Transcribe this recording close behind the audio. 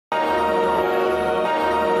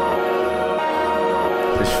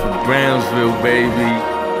Brownsville, baby.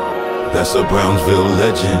 That's a Brownsville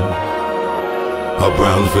legend. A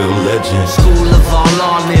Brownsville legend. School of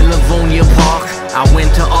Law near Livonia Park. I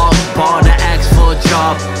went to Art Bar to ask for a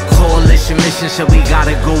job. Coalition mission, so we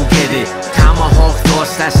gotta go get it. Tomahawk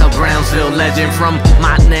thoughts, that's a Brownsville legend. From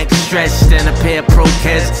my neck stretched and a pair of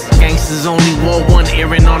Pro-Keds. Gangsters only wore one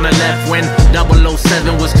earring on the left when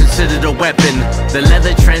 007 was considered a weapon. The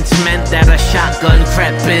leather trench meant that a shotgun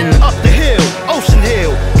crept in. Up the hill, Ocean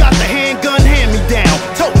Hill, got the handgun hand-me-down.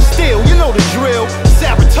 Toting steel, you know the drill.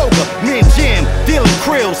 Saratoga, me and Jim, dealing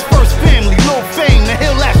krills. First family, low fame, the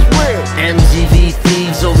hill that's real. MGV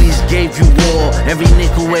thieves always gave you war. Every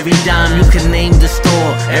nickel, every dime, you can name the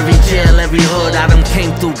store. Every jail, every hood, I done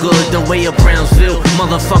came through good. The way of Brownsville,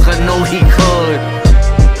 motherfucker know he could.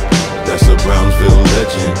 That's a Brownsville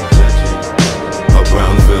legend. A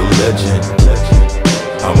Brownsville legend.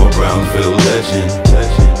 I'm a Brownsville legend.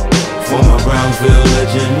 For my Brownsville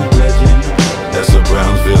legend. That's a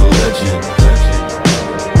Brownsville legend.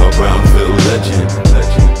 A Brownsville legend.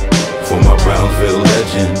 For my Brownsville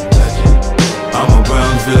legend. I'm a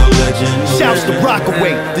Brownsville legend. Shouts to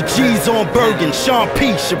Rockaway, the G's on Bergen, Sean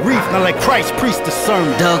P, Sharif, now like Christ priest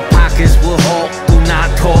discern. Dug pockets will halt, do not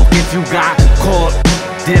talk if you got caught.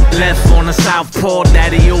 Dip left on the southpaw,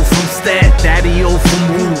 Daddy-O from Stat, Daddy-O from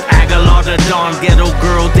Woo. Aguilar the Dawn, ghetto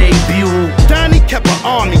girl debut. Donnie kept an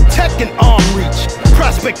army, tech and arm reach.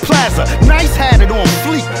 Prospect Plaza, nice had it on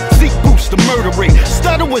fleek. Zeke boost the murder rate,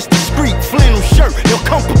 Stutter was discreet. Flannel shirt, he'll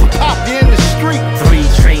comfortable pop you in the street. 3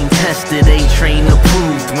 train tested, A train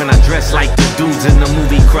approved. When I dress like the dudes in the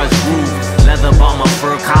movie Crush Groove. Leather bomber,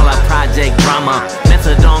 fur collar, project drama.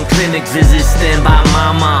 Methadone clinic visit, stand by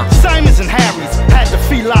mama. Simons and Harry's had to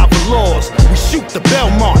feel out the laws. We shoot the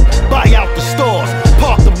Belmont, buy out the stores.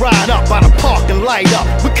 Park the ride up by the park and light up.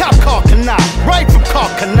 We cop car canal, right from car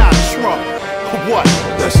canal shrunk. What?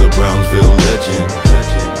 That's a Brownsville legend.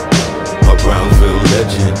 A Brownsville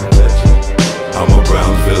legend. I'm a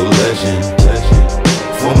Brownsville legend.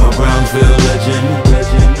 For my Brownsville legend.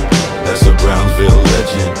 That's a Brownsville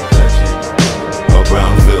legend. A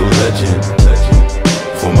Brownsville legend.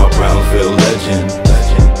 For my Brownsville legend.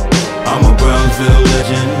 I'm a Brownsville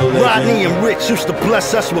legend. Rodney and Rich used to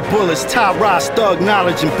bless us with bullets. Tyrod, Thug,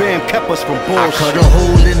 Knowledge, and Bam kept us from bullshit. I cut a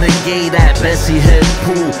hole in the gate at Bessie Head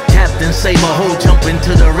Pool. Captain Saberho jumping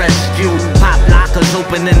to the rescue. Pop lockers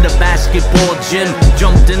open in the basketball gym.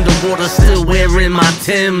 Jumped in the water, still wearing my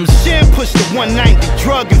Timbs. Sham pushed the 190,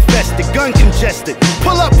 drug infested, gun congested.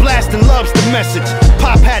 Pull up blasting, loves the message.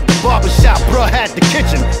 Pop had the barbershop, bruh had the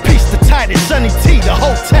kitchen. Piece the tightest, Sunny T, the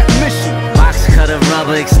whole tech mission. Box cutter,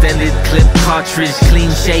 rubber, extended clip cartridge. Clean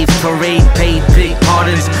shave, parade, paid big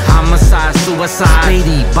pardons. Homicide, suicide,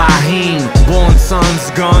 Spady, Bahim. Born sons,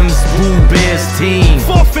 guns, Blue Bears team.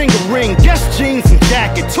 4-finger ring, guest jeans and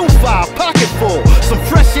jacket. 2-5, pocket full, some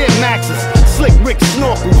fresh Air Maxes. Slick Rick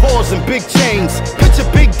snorkel, whores and big chains. Picture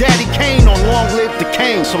Big Daddy Kane on Long Live the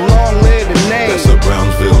Kane. So long live the name. That's a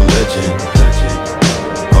Brownsville legend.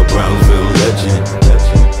 A Brownsville legend.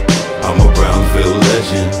 I'm a Brownsville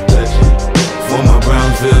legend. For my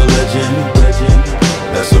Brownsville legend.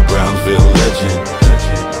 That's a Brownsville legend.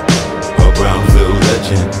 A Brownsville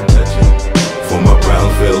legend. For my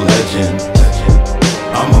Brownsville legend.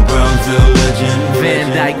 I'm a Brownsville legend. Van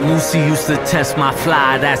Dyke Moosey used to test my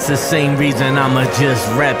fly. That's the same reason I'ma just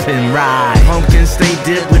rep and ride. Pumpkin stay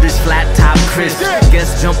dipped with his flat top crisp.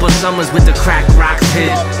 Guest jumper summers with the crack rocks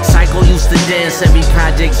hit. Psycho used to dance every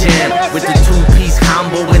project jam with the 2-piece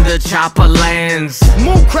combo when the chopper lands.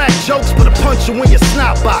 Moon crack jokes, but a punch you in your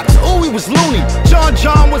snot box. Oh, he was loony.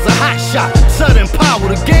 John was a hot shot. Southern Power,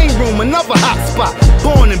 the game room, another hot spot.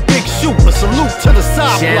 Born in Big Shoot, a salute to the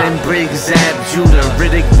side Shannon block. Briggs, Zab Judah,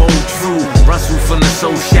 Riddick, Bo True, Russell from the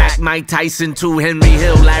Soul Shack, Mike Tyson 2, Henry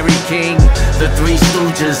Hill, Larry King, the Three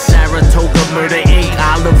Stooges, Saratoga, Murder Inc.,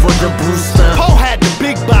 Oliver the Brewster. Poe had the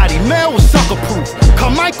big body, Mel was sucker proof.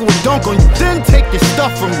 Carmichael would dunk on you, then take your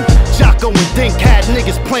stuff from you. Jocko and Dink had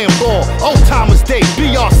niggas playing ball. Old Timers Day,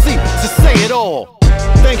 BRC, to say it all.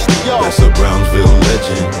 Thanks to y'all. That's a Brownsville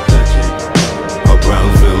legend. A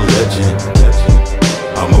Brownsville legend.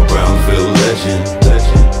 I'm a Brownsville legend.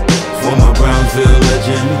 For my Brownsville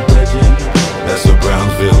legend. That's a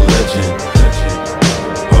Brownsville legend.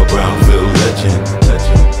 A Brownsville legend.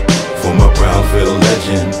 For my Brownsville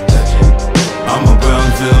legend. I'm a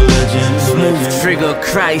Brownsville legend. Smooth Trigger,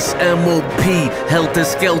 Christ, MOP, Helter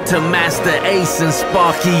Skelter, Master Ace, and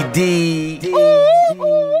Sparky D.